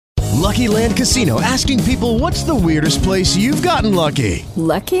Lucky Land Casino, asking people, what's the weirdest place you've gotten lucky?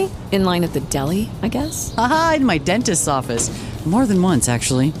 Lucky? In line at the deli, I guess? Aha, in my dentist's office. More than once,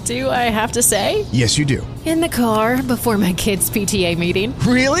 actually. Do I have to say? Yes, you do. In the car before my kids' PTA meeting.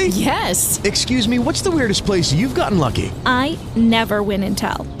 Really? Yes. Excuse me, what's the weirdest place you've gotten lucky? I never win and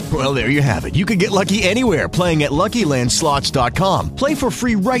tell. Well, there you have it. You can get lucky anywhere, playing at LuckyLandSlots.com. Play for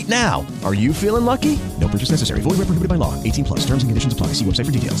free right now. Are you feeling lucky? No purchase necessary. Void where prohibited by law. 18 plus. Terms and conditions apply. See website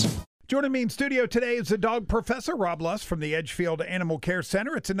for details. Joining me in studio today is the dog professor, Robb Lust from the Edgefield Animal Care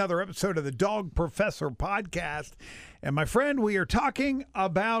Center. It's another episode of the Dog Professor podcast. And my friend, we are talking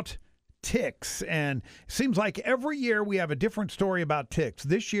about ticks. And it seems like every year we have a different story about ticks.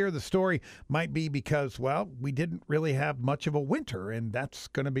 This year, the story might be because, well, we didn't really have much of a winter, and that's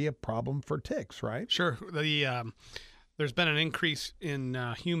going to be a problem for ticks, right? Sure. There's been an increase in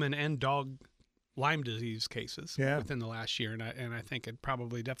human and dog Lyme disease cases within the last year, and I think it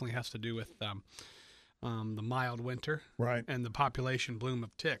probably definitely has to do with the mild winter, right, and the population bloom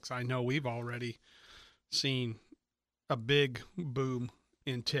of ticks. I know we've already seen a big boom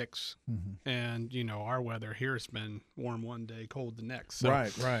in ticks, and our weather here has been warm one day, cold the next. So,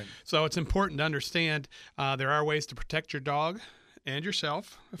 right. So it's important to understand there are ways to protect your dog and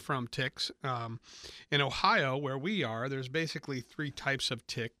yourself from ticks. In Ohio, where we are, there's basically three types of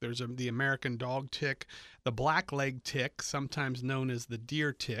tick. There's the American dog tick, the black-leg tick, sometimes known as the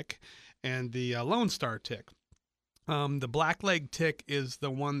deer tick, and the Lone Star tick. The black-leg tick is the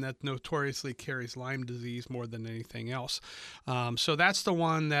one that notoriously carries Lyme disease more than anything else. So that's the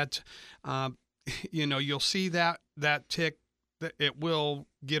one that, you'll see that tick. It will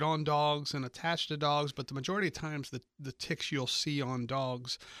get on dogs and attach to dogs, but the majority of times the ticks you'll see on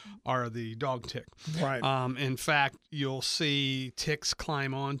dogs are the dog tick. Right. In fact, you'll see ticks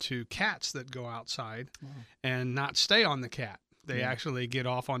climb onto cats that go outside and not stay on the cat. They actually get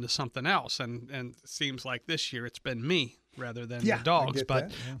off onto something else, and it seems like this year it's been me rather than the dogs.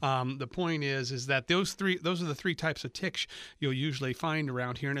 But the point is that those are the three types of ticks you'll usually find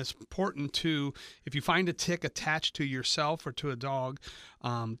around here, and it's important to, if you find a tick attached to yourself or to a dog,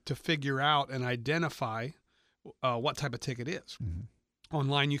 to figure out and identify what type of tick it is.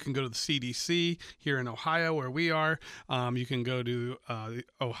 Online, you can go to the CDC here in Ohio, where we are. You can go to the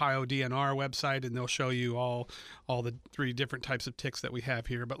Ohio DNR website, and they'll show you all the three different types of ticks that we have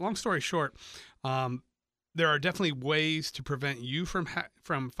here. But long story short, there are definitely ways to prevent you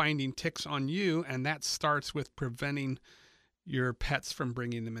from finding ticks on you, and that starts with preventing your pets from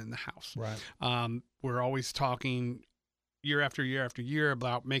bringing them in the house. Right. We're always talking year after year after year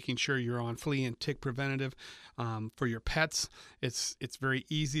about making sure you're on flea and tick preventative for your pets. It's very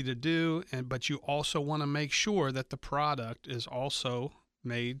easy to do, but you also want to make sure that the product is also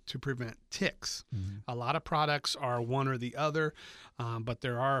made to prevent ticks. A lot of products are one or the other, but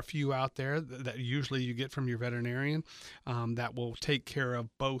there are a few out there that usually you get from your veterinarian that will take care of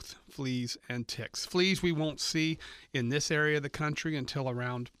both fleas and ticks. Fleas we won't see in this area of the country until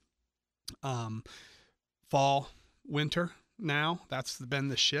around fall, winter. Now that's been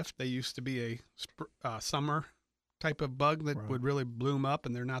the shift. They used to be a summer type of bug that would really bloom up,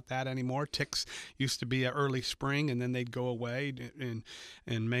 and they're not that anymore. Ticks used to be an early spring, and then they'd go away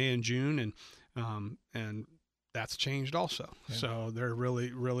in May and June, and that's changed also. So they're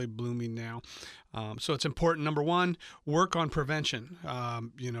really, really blooming now. So it's important, number one, work on prevention.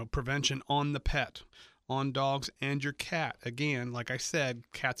 Prevention on the pet, on dogs and your cat. Again, like I said,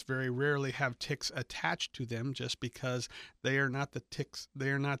 cats very rarely have ticks attached to them just because they are not the ticks. They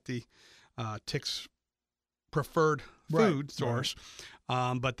are not the ticks' preferred food source.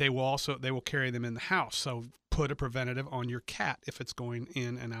 But they will carry them in the house. So put a preventative on your cat if it's going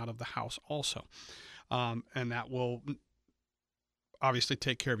in and out of the house also, and that will obviously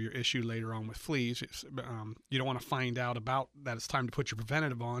take care of your issue later on with fleas. You don't want to find out about that it's time to put your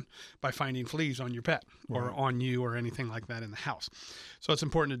preventative on by finding fleas on your pet or on you or anything like that in the house. So it's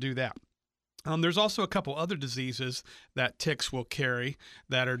important to do that. There's also a couple other diseases that ticks will carry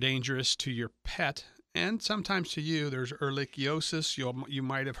that are dangerous to your pet and sometimes to you. There's ehrlichiosis. You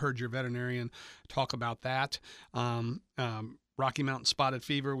might have heard your veterinarian talk about that. Rocky Mountain spotted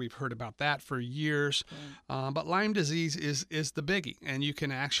fever, we've heard about that for years. But Lyme disease is the biggie, and you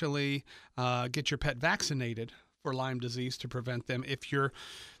can actually get your pet vaccinated for Lyme disease to prevent them if you're,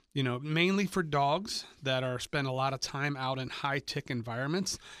 mainly for dogs that spend a lot of time out in high tick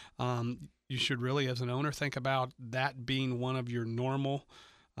environments. You should really, as an owner, think about that being one of your normal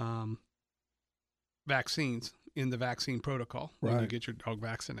vaccines in the vaccine protocol when you get your dog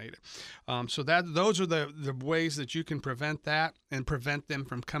vaccinated. So those are the ways that you can prevent that and prevent them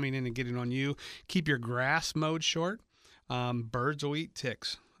from coming in and getting on you. Keep your grass mowed short. Birds will eat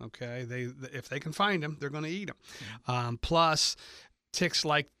ticks. Okay, if they can find them, they're going to eat them. Plus, ticks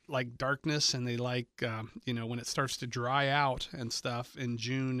like darkness, and they like when it starts to dry out and stuff in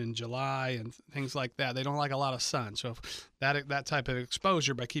June and July and things like that. They don't like a lot of sun. So that type of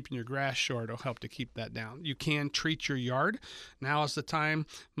exposure, by keeping your grass short, will help to keep that down. You can treat your yard. Now is the time.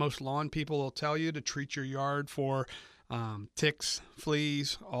 Most lawn people will tell you to treat your yard for ticks,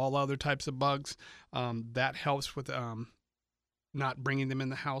 fleas, all other types of bugs. That helps with not bringing them in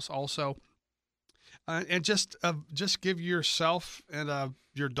the house also. And just give yourself and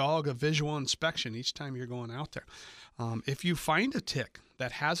your dog a visual inspection each time you're going out there. If you find a tick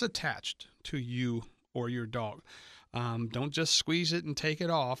that has attached to you or your dog, don't just squeeze it and take it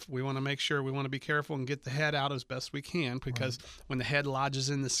off. We want to be careful and get the head out as best we can, because when the head lodges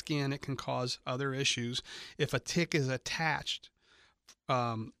in the skin, it can cause other issues. If a tick is attached,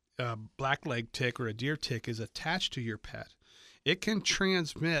 a blackleg tick or a deer tick is attached to your pet, it can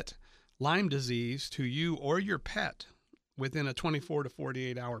transmit Lyme disease to you or your pet within a 24 to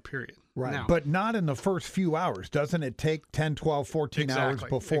 48 hour period. Right. Now, but not in the first few hours. Doesn't it take 10, 12, 14 hours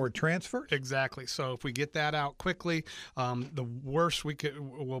before it transfers? Exactly. So if we get that out quickly, the worst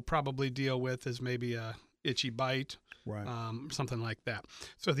we'll probably deal with is maybe a itchy bite, right? Something like that.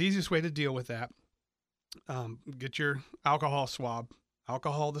 So the easiest way to deal with that, get your alcohol swab.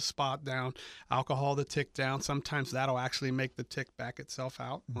 Alcohol the spot down, alcohol the tick down. Sometimes that'll actually make the tick back itself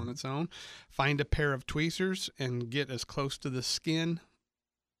out on its own. Find a pair of tweezers and get as close to the skin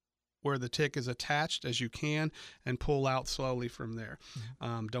where the tick is attached as you can, and pull out slowly from there.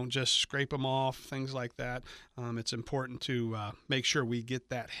 Don't just scrape them off, things like that. It's important to make sure we get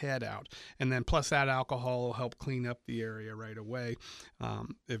that head out. And then plus that alcohol will help clean up the area right away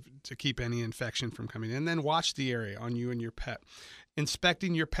to keep any infection from coming in. And then watch the area on you and your pet.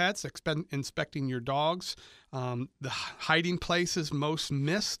 Inspecting your pets, inspecting your dogs. The hiding places most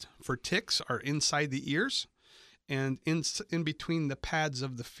missed for ticks are inside the ears and in between the pads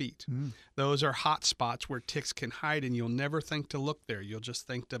of the feet. Those are hot spots where ticks can hide, and you'll never think to look there. You'll just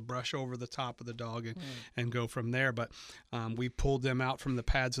think to brush over the top of the dog and go from there. But we pulled them out from the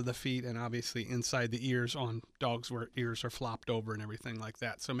pads of the feet and obviously inside the ears on dogs where ears are flopped over and everything like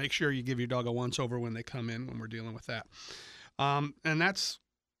that. So make sure you give your dog a once-over when they come in when we're dealing with that. And that's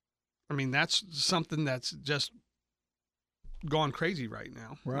something that's just gone crazy right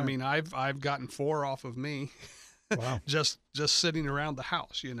now. Right. I mean, I've gotten 4 off of me. Wow. just sitting around the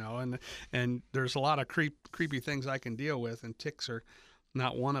house, and there's a lot of creepy things I can deal with, and ticks are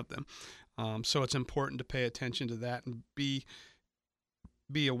not one of them. So it's important to pay attention to that and be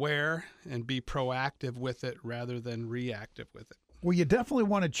aware and be proactive with it rather than reactive with it. Well, you definitely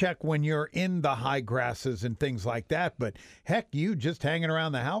want to check when you're in the high grasses and things like that. But heck, you just hanging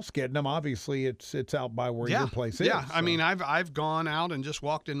around the house getting them. Obviously, it's out by where your place is. Yeah, so. I mean, I've gone out and just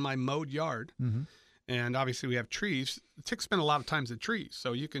walked in my mowed yard. And obviously we have trees. Ticks spend a lot of times at trees,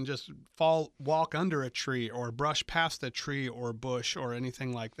 so you can just walk under a tree or brush past a tree or bush or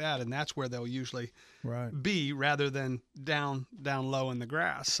anything like that, and that's where they'll usually be rather than down low in the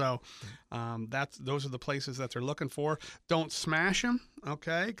grass. So those are the places that they're looking for. Don't smash them,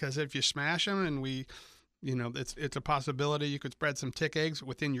 okay? Because if you smash them and it's a possibility you could spread some tick eggs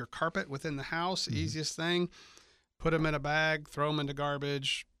within your carpet within the house. Easiest thing, put them in a bag, throw them into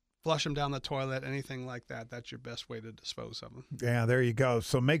garbage. Flush them down the toilet, anything like that. That's your best way to dispose of them. Yeah, there you go.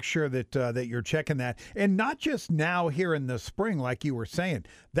 So make sure that you're checking that. And not just now here in the spring, like you were saying.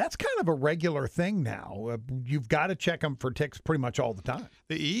 That's kind of a regular thing now. You've got to check them for ticks pretty much all the time.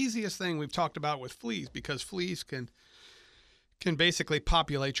 The easiest thing we've talked about with fleas, because fleas can basically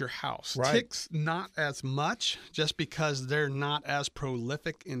populate your house. Right. Ticks, not as much, just because they're not as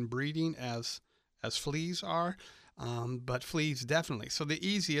prolific in breeding as fleas are. But fleas definitely. So the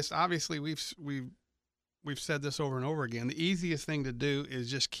easiest, obviously, we've said this over and over again. The easiest thing to do is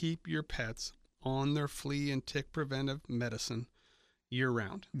just keep your pets on their flea and tick preventive medicine year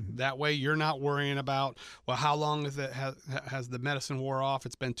round. That way, you're not worrying about, well, how long has the medicine wore off?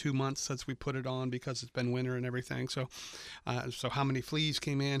 It's been 2 months since we put it on because it's been winter and everything. So how many fleas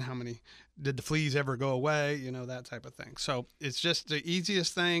came in? How many did the fleas ever go away? That type of thing. So it's just the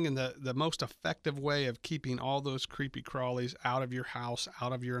easiest thing and the most effective way of keeping all those creepy crawlies out of your house,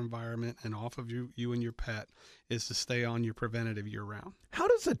 out of your environment, and off of you and your pet is to stay on your preventative year round. How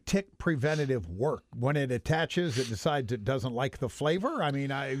does a tick preventative work? When it attaches, it decides it doesn't like the flavor? I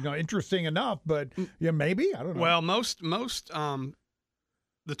mean, interesting enough, but maybe, I don't know. Well, most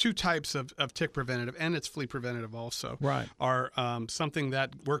the two types of tick preventative, and it's flea preventative also, are something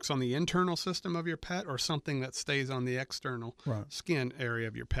that works on the internal system of your pet or something that stays on the external skin area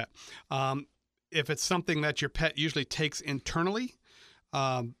of your pet. If it's something that your pet usually takes internally,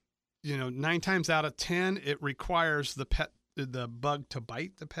 9 times out of 10, it requires the bug to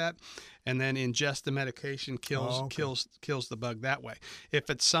bite the pet, and then ingest the medication kills the bug that way. If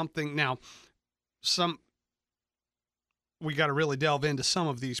it's something we got to really delve into some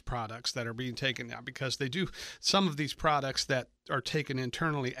of these products that are being taken now, because some of these products that are taken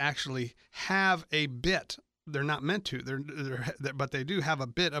internally actually have a bit. They're not meant to. But they do have a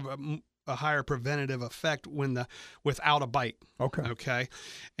bit of a higher preventative effect without a bite. Okay.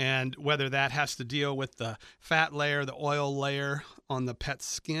 And whether that has to deal with the fat layer, the oil layer on the pet's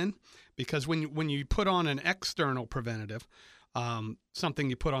skin, because when you put on an external preventative, something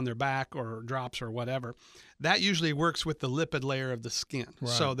you put on their back or drops or whatever, that usually works with the lipid layer of the skin.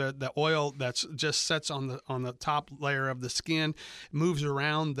 Right. So the oil that's just sits on the top layer of the skin moves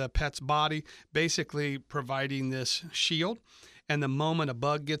around the pet's body, basically providing this shield. And the moment a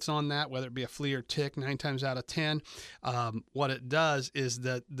bug gets on that, whether it be a flea or tick, 9 times out of 10, what it does is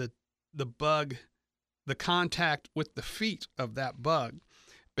that the bug, the contact with the feet of that bug,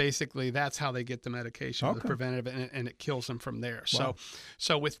 basically that's how they get the medication, the preventative, and it kills them from there. Wow.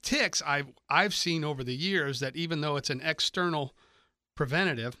 So with ticks, I've seen over the years that even though it's an external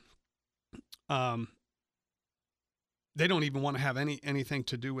preventative, they don't even want to have anything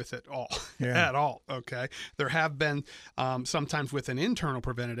to do with it at all. Okay. There have been sometimes with an internal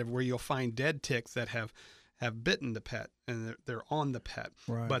preventative where you'll find dead ticks that have bitten the pet and they're on the pet,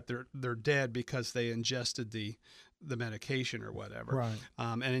 right, but they're dead because they ingested the medication or whatever. Right.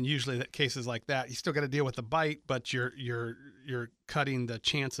 And in usually cases like that, you still got to deal with the bite, but you're cutting the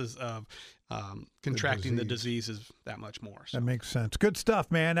chances of contracting the diseases that much more. So. That makes sense. Good stuff,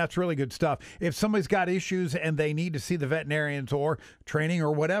 man. That's really good stuff. If somebody's got issues and they need to see the veterinarians or training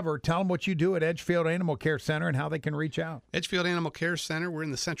or whatever, tell them what you do at Edgefield Animal Care Center and how they can reach out. Edgefield Animal Care Center, we're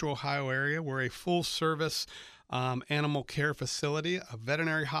in the Central Ohio area. We're a full-service animal care facility, a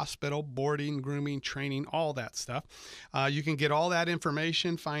veterinary hospital, boarding, grooming, training, all that stuff. You can get all that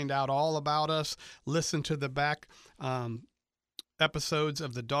information, find out all about us, listen to the back episodes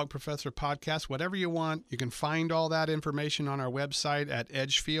of the Dog Professor podcast, whatever you want. You can find all that information on our website at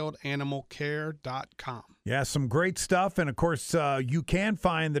edgefieldanimalcare.com. Yeah, some great stuff. And, of course, you can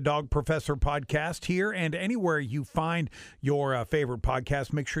find the Dog Professor podcast here and anywhere you find your favorite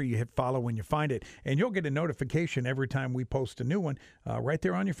podcast. Make sure you hit follow when you find it, and you'll get a notification every time we post a new one right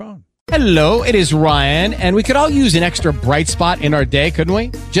there on your phone. Hello, it is Ryan, and we could all use an extra bright spot in our day, couldn't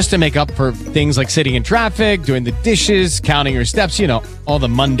we? Just to make up for things like sitting in traffic, doing the dishes, counting your steps, all the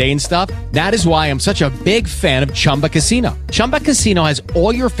mundane stuff. That is why I'm such a big fan of Chumba Casino. Chumba Casino has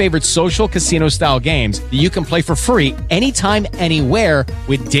all your favorite social casino-style games that you can play for free anytime, anywhere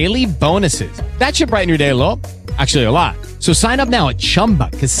with daily bonuses. That should brighten your day a little. Actually, a lot. So sign up now at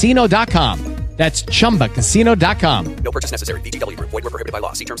ChumbaCasino.com. That's ChumbaCasino.com. No purchase necessary. VGW Group. Void where prohibited by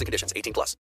law. See terms and conditions. 18+.